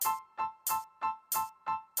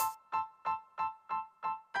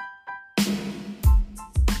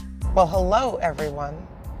Well, hello, everyone.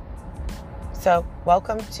 So,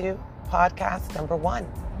 welcome to podcast number 1.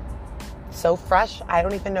 So fresh, I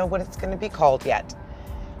don't even know what it's going to be called yet.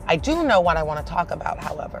 I do know what I want to talk about,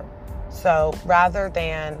 however. So, rather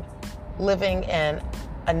than living in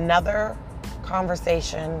another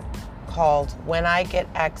conversation called when I get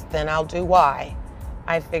X, then I'll do Y,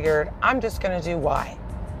 I figured I'm just going to do Y.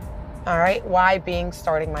 All right, Y being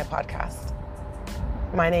starting my podcast.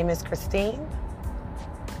 My name is Christine,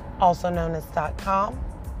 also known as .com,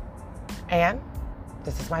 and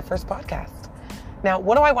this is my first podcast. Now,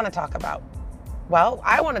 what do I want to talk about? Well,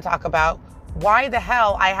 I want to talk about why the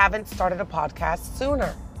hell I haven't started a podcast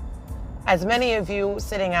sooner. As many of you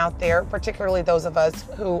sitting out there, particularly those of us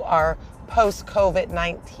who are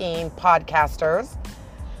post-COVID-19 podcasters,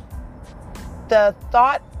 the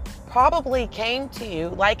thought probably came to you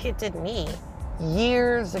like it did me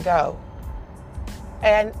years ago.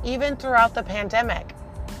 And even throughout the pandemic,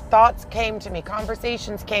 thoughts came to me,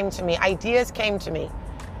 conversations came to me, ideas came to me,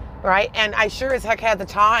 right? And I sure as heck had the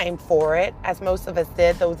time for it, as most of us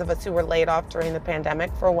did, those of us who were laid off during the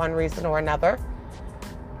pandemic for one reason or another.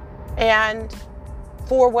 And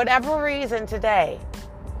for whatever reason today,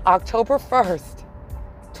 October 1st,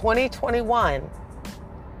 2021,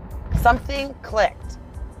 something clicked.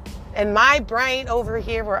 In my brain over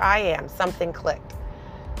here where I am, something clicked.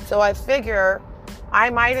 So I figure I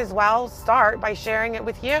might as well start by sharing it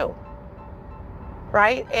with you,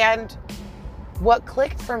 right? And what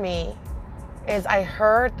clicked for me is I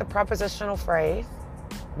heard the prepositional phrase,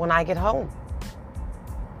 when I get home.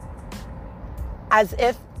 As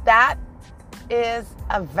if that is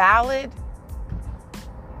a valid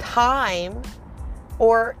time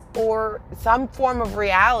or some form of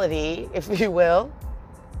reality, if you will,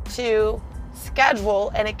 to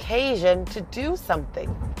schedule an occasion to do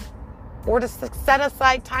something, or to set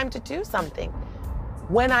aside time to do something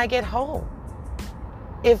when I get home.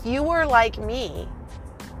 If you were like me,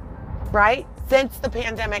 right, since the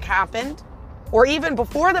pandemic happened, or even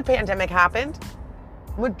before the pandemic happened,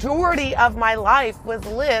 majority of my life was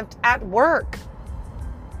lived at work.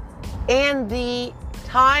 And the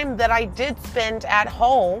time that I did spend at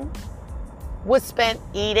home was spent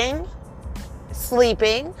eating,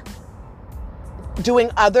 sleeping,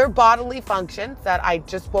 doing other bodily functions that I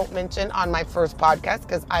just won't mention on my first podcast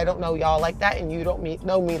because I don't know y'all like that and you don't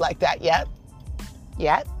know me like that yet,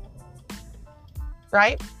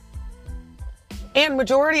 right? And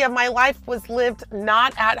majority of my life was lived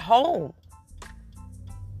not at home.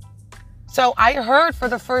 So I heard for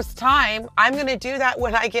the first time, I'm going to do that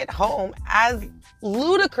when I get home, as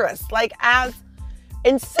ludicrous, like as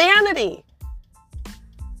insanity.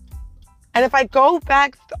 And if I go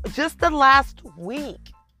back just the last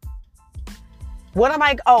week,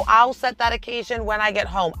 I'll set that occasion when I get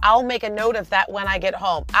home. I'll make a note of that when I get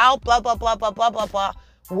home. I'll blah, blah, blah, blah, blah, blah, blah,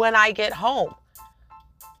 when I get home.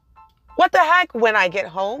 What the heck when I get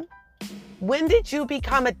home? When did you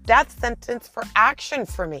become a death sentence for action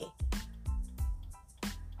for me?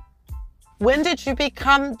 When did you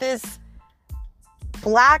become this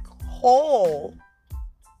black hole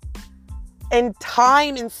in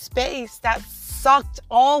time and space that sucked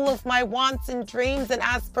all of my wants and dreams and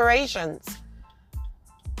aspirations?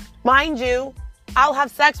 Mind you, I'll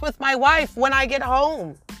have sex with my wife when I get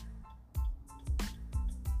home.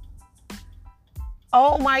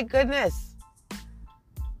 Oh my goodness.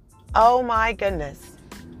 Oh my goodness.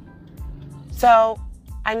 So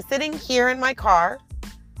I'm sitting here in my car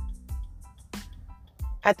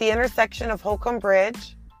at the intersection of Holcomb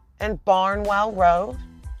Bridge and Barnwell Road.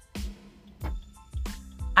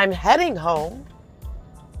 I'm heading home.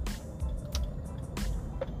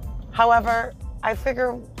 However, I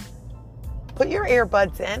figure put your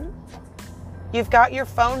earbuds in. You've got your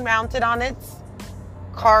phone mounted on its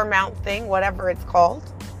car mount thing, whatever it's called.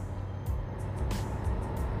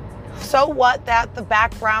 So what that the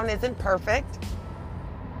background isn't perfect?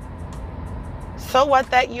 So what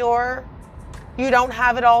that you don't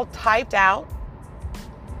have it all typed out?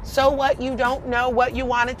 So what you don't know what you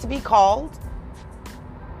want it to be called?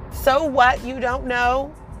 So what you don't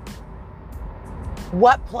know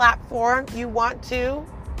what platform you want to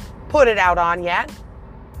put it out on yet?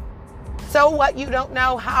 So what you don't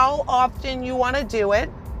know how often you want to do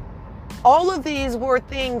it? All of these were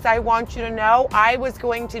things I want you to know I was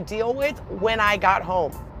going to deal with when I got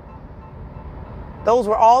home. Those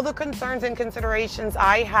were all the concerns and considerations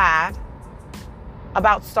I had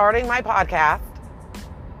about starting my podcast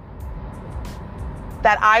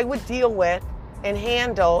that I would deal with and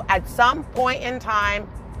handle at some point in time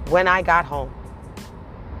when I got home.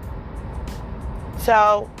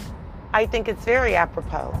 So I think it's very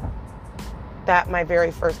apropos that my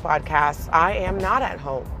very first podcast, I am not at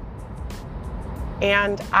home.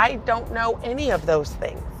 And I don't know any of those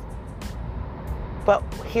things. But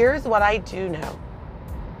here's what I do know.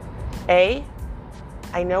 A,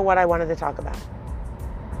 I know what I wanted to talk about.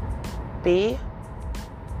 B,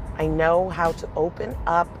 I know how to open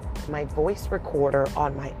up my voice recorder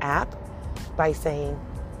on my app by saying,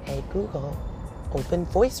 "Hey Google, open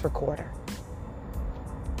voice recorder."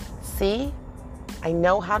 C, I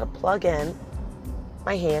know how to plug in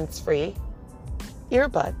my hands-free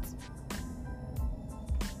earbuds.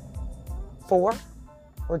 4,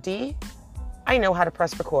 or D, I know how to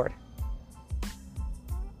press record.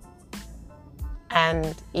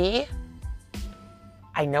 And E,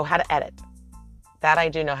 I know how to edit. That I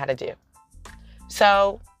do know how to do.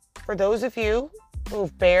 So for those of you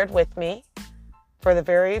who've bared with me for the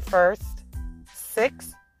very first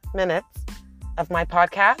 6 minutes of my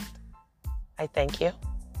podcast, I thank you.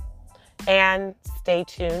 And stay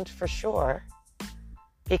tuned for sure,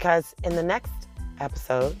 because in the next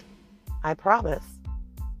episode, I promise,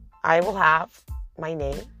 I will have my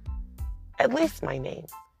name, at least my name,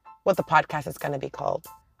 what the podcast is going to be called,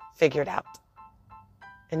 figured out.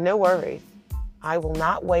 And no worries, I will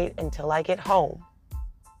not wait until I get home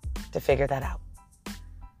to figure that out.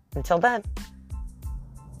 Until then,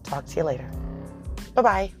 talk to you later.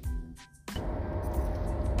 Bye-bye.